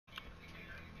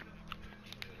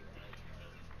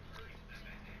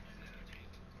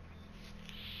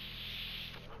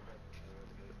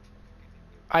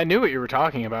I knew what you were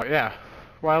talking about, yeah.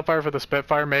 Wildfire for the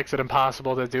Spitfire makes it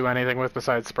impossible to do anything with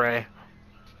besides spray.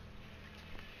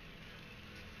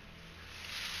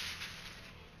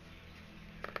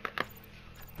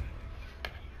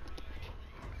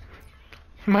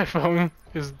 My phone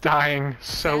is dying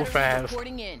so fast.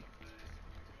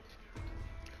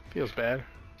 Feels bad.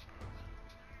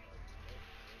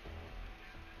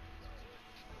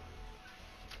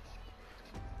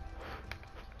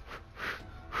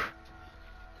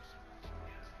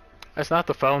 That's not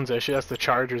the phone's issue, that's the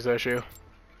charger's issue.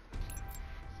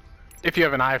 If you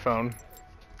have an iPhone.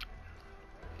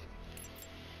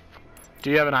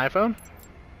 Do you have an iPhone?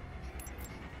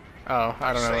 Oh,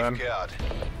 I don't know then. Safeguard.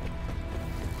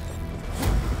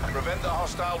 Prevent the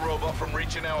hostile robot from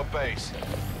reaching our base.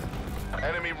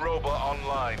 Enemy robot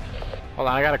online. Hold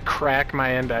on, I gotta crack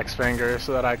my index finger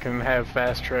so that I can have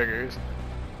fast triggers.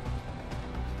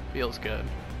 Feels good.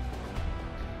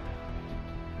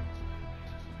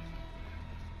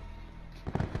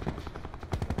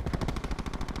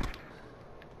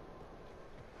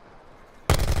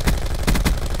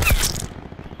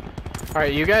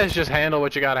 Alright, you guys just handle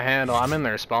what you gotta handle. I'm in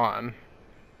their spawn.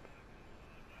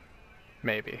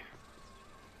 Maybe.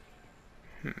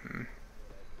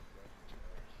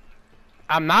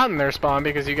 I'm not in their spawn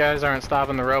because you guys aren't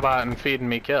stopping the robot and feeding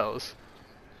me kills.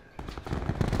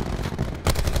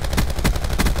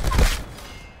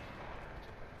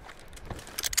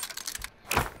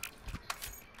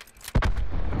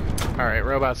 Alright,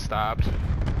 robot stopped.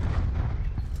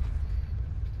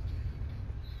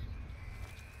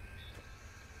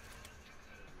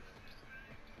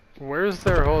 Where's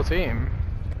their whole team?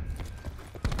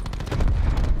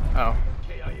 Oh.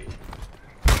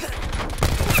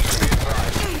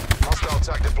 Hostile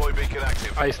attack deploy beacon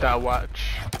active. Iced out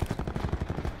watch.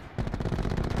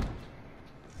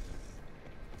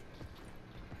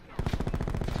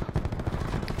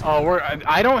 Oh,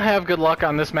 I don't have good luck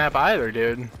on this map either,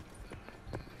 dude.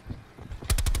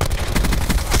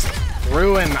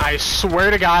 Ruin, I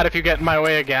swear to God, if you get in my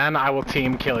way again, I will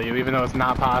team kill you. Even though it's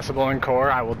not possible in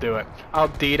core, I will do it. I'll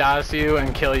DDoS you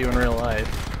and kill you in real life.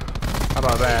 How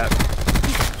about that?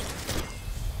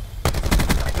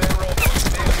 Their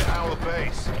robots near our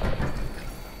base.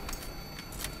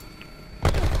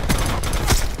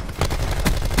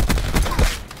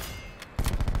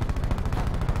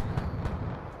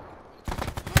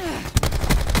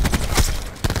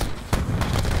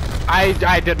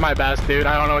 I did my best, dude.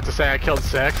 I don't know what to say. I killed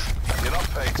 6.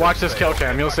 Watch this kill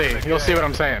cam. You'll see. You'll see what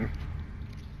I'm saying.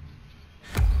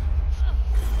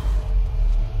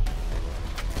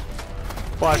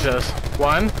 Watch this.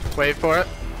 1. Wait for it.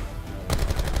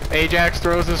 Ajax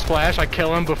throws his flash. I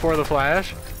kill him before the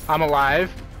flash. I'm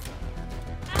alive.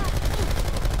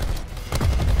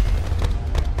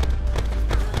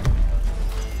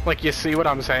 Like, you see what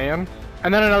I'm saying?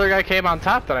 And then another guy came on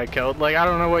top that I killed. Like, I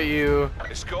don't know what you...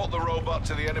 Escort the robot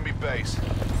to the enemy base.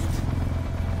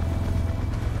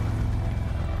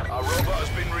 Our robot has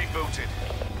been rebooted.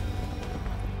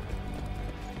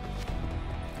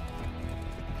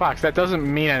 Fox, that doesn't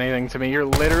mean anything to me. You're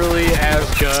literally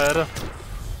as good.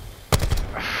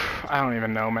 I don't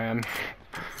even know, man.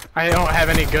 I don't have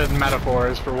any good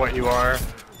metaphors for what you are.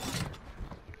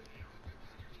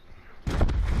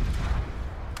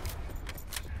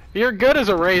 You're good as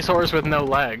a racehorse with no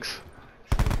legs.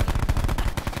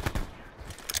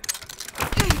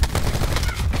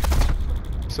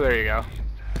 So there you go.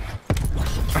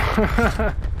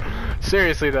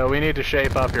 Seriously though, we need to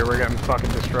shape up here. We're getting fucking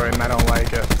destroyed and I don't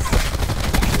like it.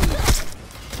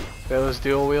 Those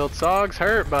dual wield SOGs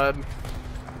hurt, bud.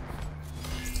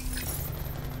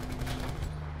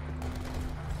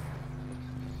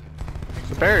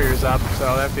 The barrier's up,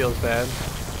 so that feels bad.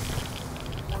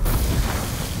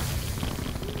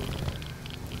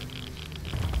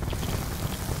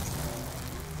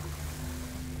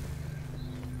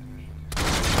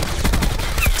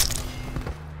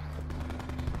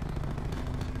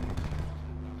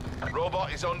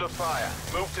 Robot is under fire.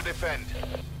 Move to defend.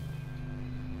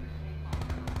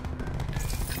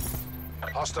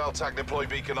 Hostile tag deploy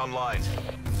beacon online.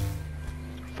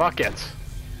 Fuck it.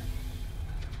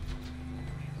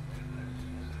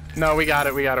 No, we got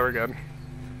it, we're good.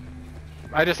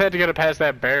 I just had to get it past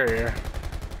that barrier.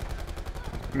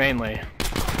 Mainly.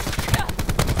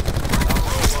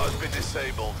 Robot has been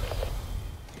disabled.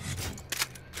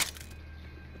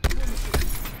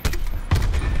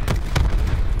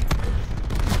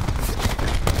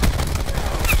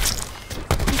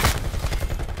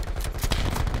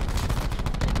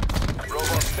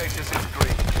 Robot status is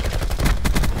green.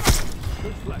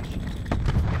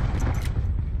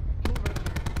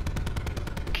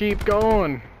 keep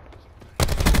going.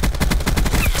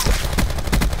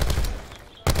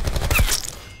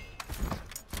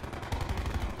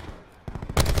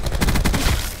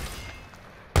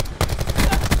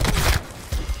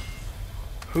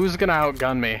 Who's gonna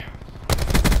outgun me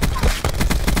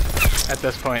at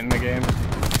this point in the game?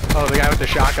 Oh, the guy with the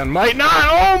shotgun might not.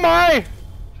 Oh my!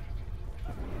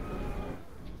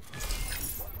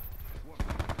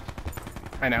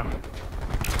 I know.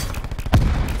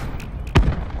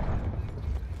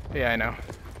 Yeah, I know.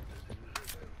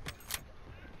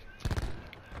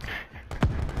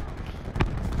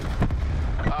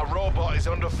 Our robot is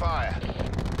under fire.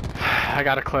 I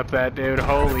gotta clip that dude.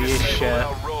 Holy Disable shit.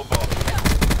 our robot.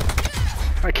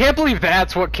 I can't believe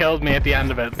that's what killed me at the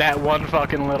end of it. That one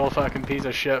fucking little fucking piece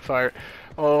of shit fart.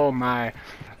 Oh my.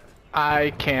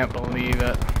 I can't believe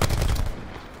it.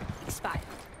 Spy.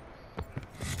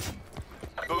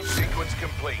 Boot sequence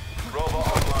complete. Robot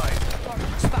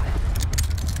online. Spy.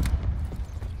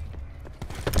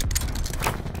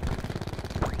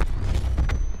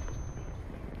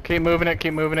 Keep moving it,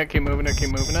 keep moving it, keep moving it, keep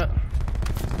moving it.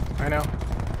 I know.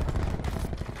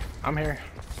 I'm here.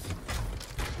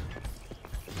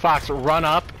 Fox, run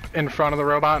up in front of the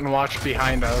robot and watch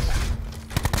behind us.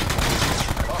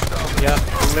 Yep,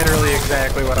 literally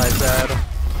exactly what I said.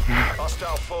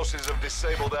 Hostile forces have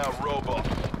disabled our robot.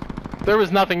 There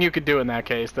was nothing you could do in that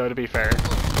case, though, to be fair.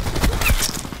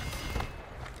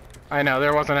 I know,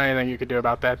 there wasn't anything you could do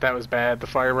about that. That was bad. The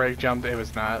fire break jumped, it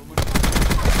was not.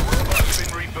 Robot's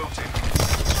been rebooted.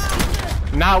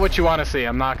 Not what you want to see,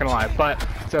 I'm not gonna lie, but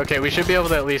it's okay. We should be able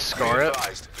to at least score Be it.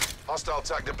 advised. Hostile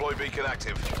TAC deploy beacon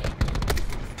active.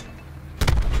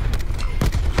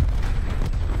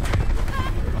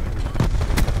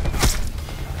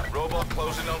 Robot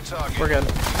closing on target. We're good.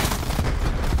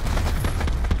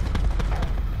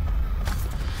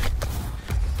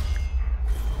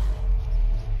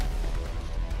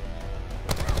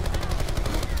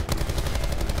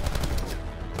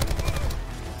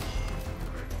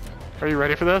 Are you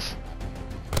ready for this?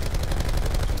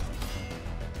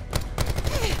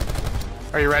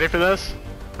 Are you ready for this?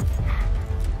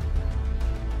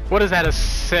 What is that, a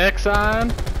 6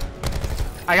 on?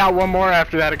 I got one more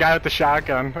after that, a guy with the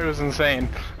shotgun. It was insane.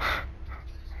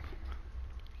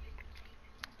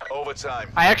 Overtime.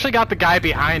 I actually got the guy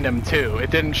behind him too.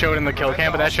 It didn't show it in the kill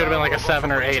cam, but that should have been like a 7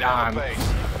 or 8 on.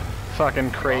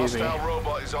 Fucking crazy. Hostile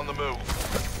robot is on the move.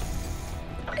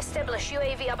 Establish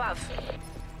UAV above.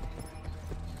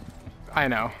 I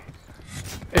know.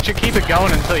 It should keep it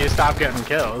going until you stop getting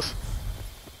kills.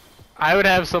 I would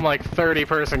have some like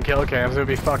 30-person kill cams. It would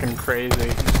be fucking crazy.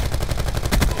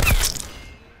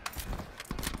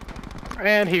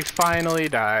 And he finally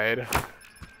died.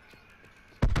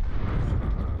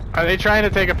 Are they trying to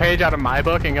take a page out of my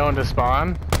book and go into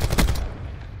spawn?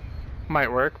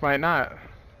 Might work, might not.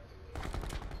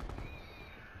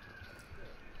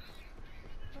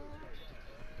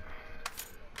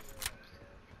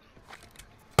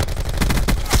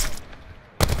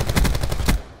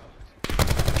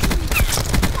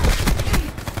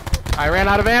 I ran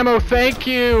out of ammo, thank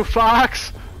you,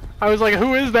 Fox! I was like,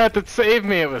 who is that saved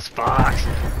me? It was Fox.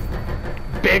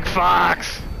 Big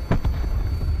Fox!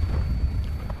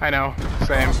 I know,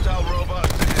 same. Hostile robot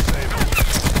disabled.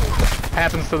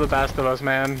 Happens to the best of us,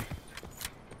 man.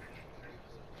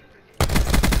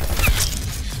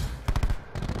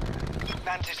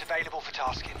 Mantis available for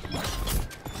tasking.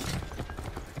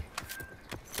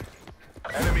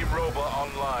 Enemy robot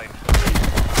online.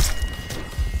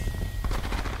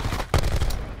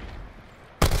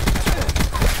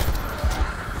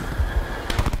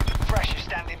 Fresh is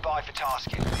standing by for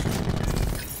tasking.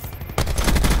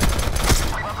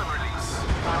 Weapon release.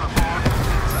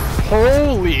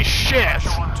 Holy shit!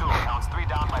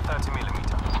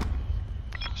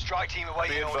 Strike team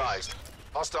awaiting Be orders. advised.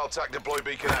 Hostile TAC deploy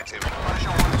beacon active.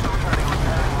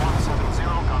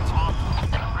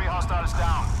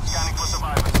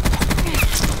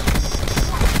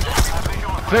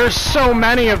 There's so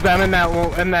many of them in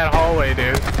that hallway,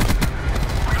 dude.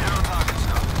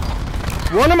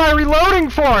 What am I reloading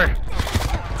for?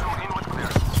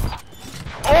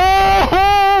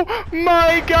 Oh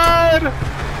my god!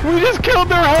 We just killed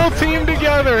their whole team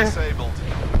together. Disabled.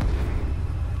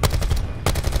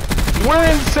 We're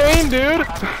insane, dude.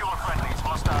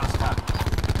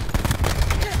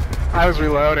 I was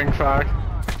reloading, fuck.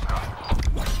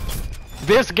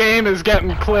 This game is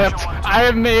getting clipped. I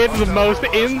have made the most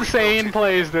insane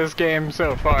plays this game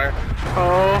so far.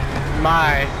 Oh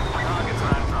my.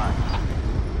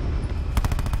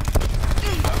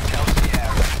 Hotel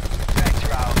Sierra.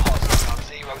 Vector out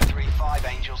hostile on 035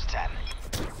 Angels 10.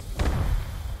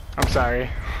 I'm sorry.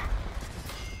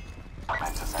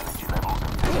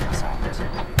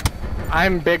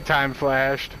 I'm big time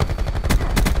flashed.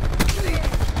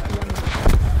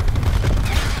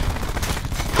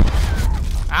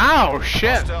 Ow,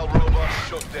 shit. Hostile robot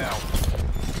shut down.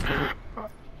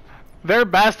 Their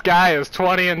best guy is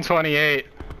 20 and 28.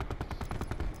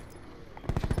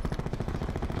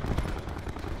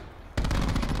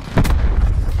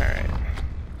 Alright.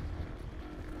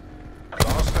 The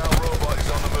hostile robot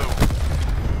is on the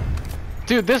move.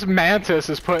 Dude, this Mantis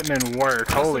is putting in work.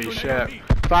 Holy shit.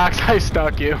 Fox, I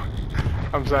stuck you.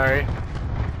 I'm sorry.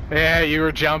 Yeah, you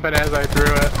were jumping as I threw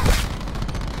it.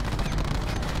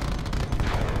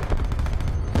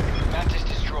 Mantis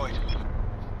destroyed.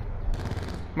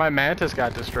 My Mantis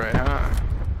got destroyed, huh?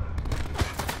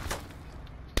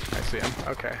 I see him.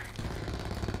 Okay.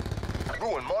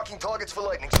 Ruin marking targets for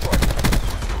lightning strike.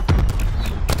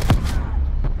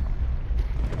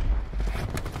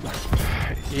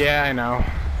 Yeah, I know.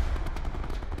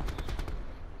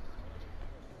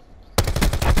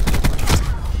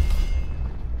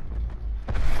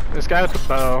 This guy with the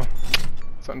bow.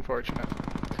 It's unfortunate.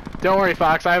 Don't worry,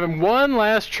 Fox. I have one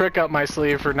last trick up my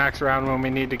sleeve for next round when we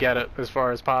need to get it as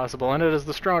far as possible, and it is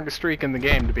the strongest streak in the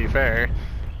game, to be fair.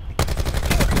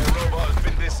 Their robot has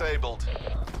been disabled.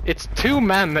 It's two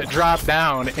men that drop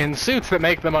down in suits that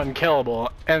make them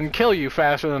unkillable and kill you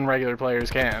faster than regular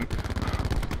players can.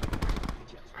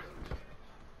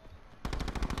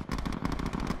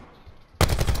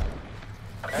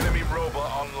 Enemy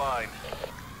robot online.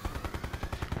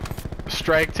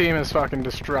 Strike team is fucking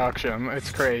destruction.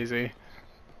 It's crazy.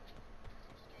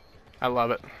 I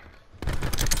love it.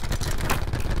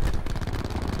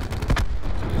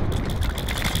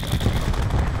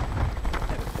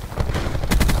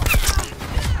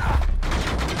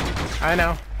 I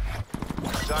know.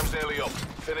 Time's nearly up.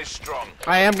 Finish strong.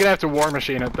 I am gonna have to war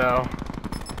machine it though.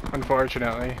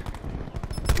 Unfortunately.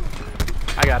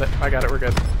 I got it. We're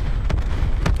good.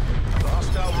 The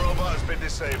hostile robot has been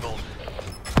disabled.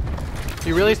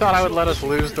 You really thought I would let us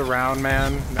lose the round,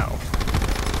 man? No.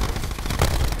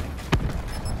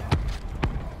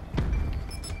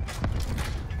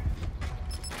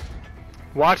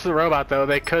 Watch the robot though,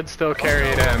 they could still carry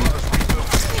it in.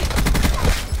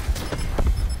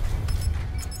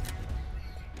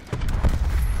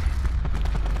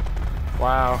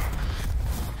 Wow.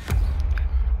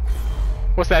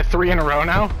 What's that, 3 in a row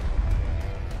now?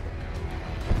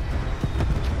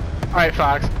 Alright,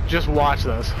 Fox, just watch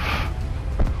this.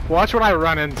 Watch what I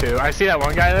run into. I see that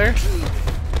one guy there.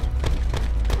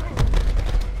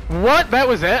 What? That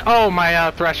was it? Oh, my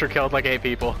Thresher killed like 8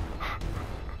 people.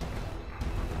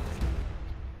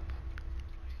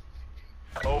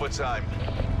 Overtime.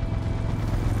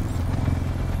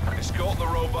 Escort the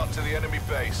robot to the enemy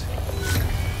base.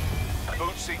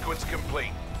 Boot sequence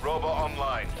complete. Robot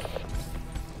online.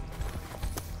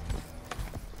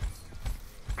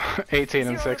 18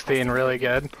 and 16, really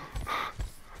good.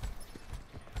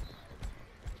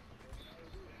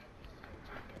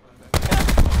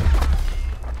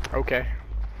 Okay.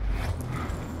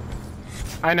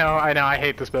 I know, I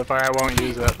hate the Spitfire, I won't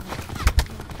use it.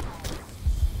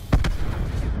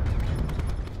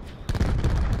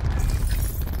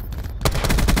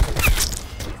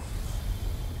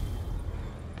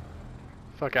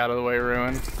 Fuck out of the way,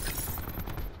 Ruin.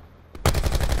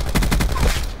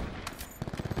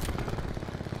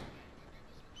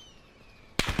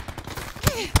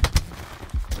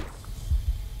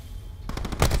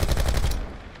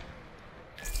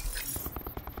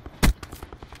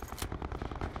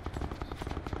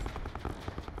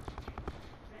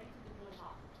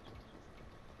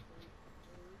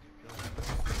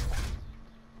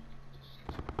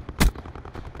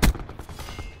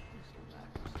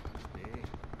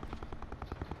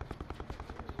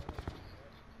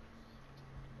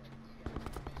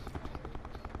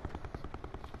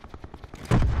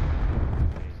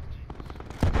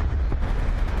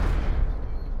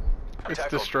 It's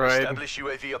destroyed. Establish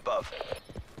UAV above.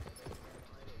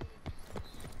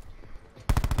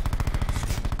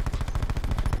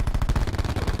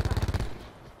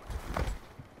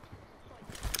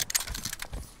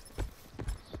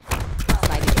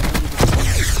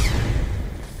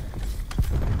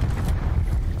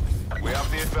 We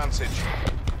have the advantage.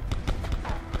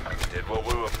 Did what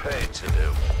we were paid to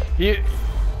do.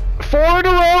 4 in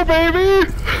a row,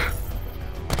 baby!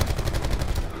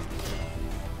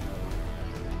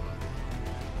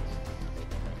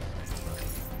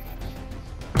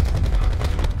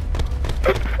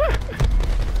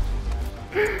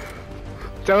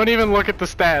 Don't even look at the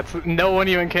stats. No one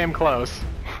even came close.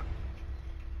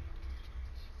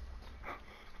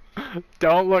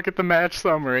 Don't look at the match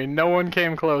summary. No one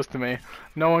came close to me.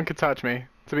 No one could touch me,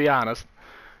 to be honest.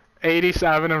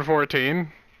 87 and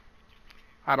 14?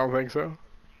 I don't think so.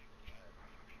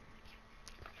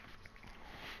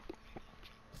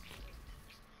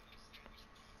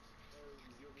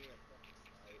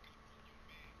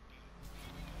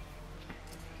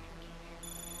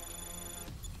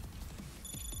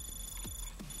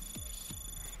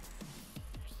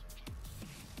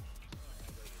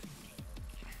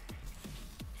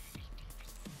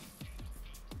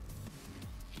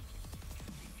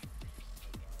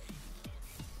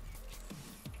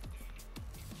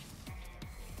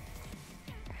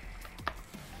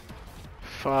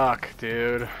 Fuck,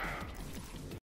 dude.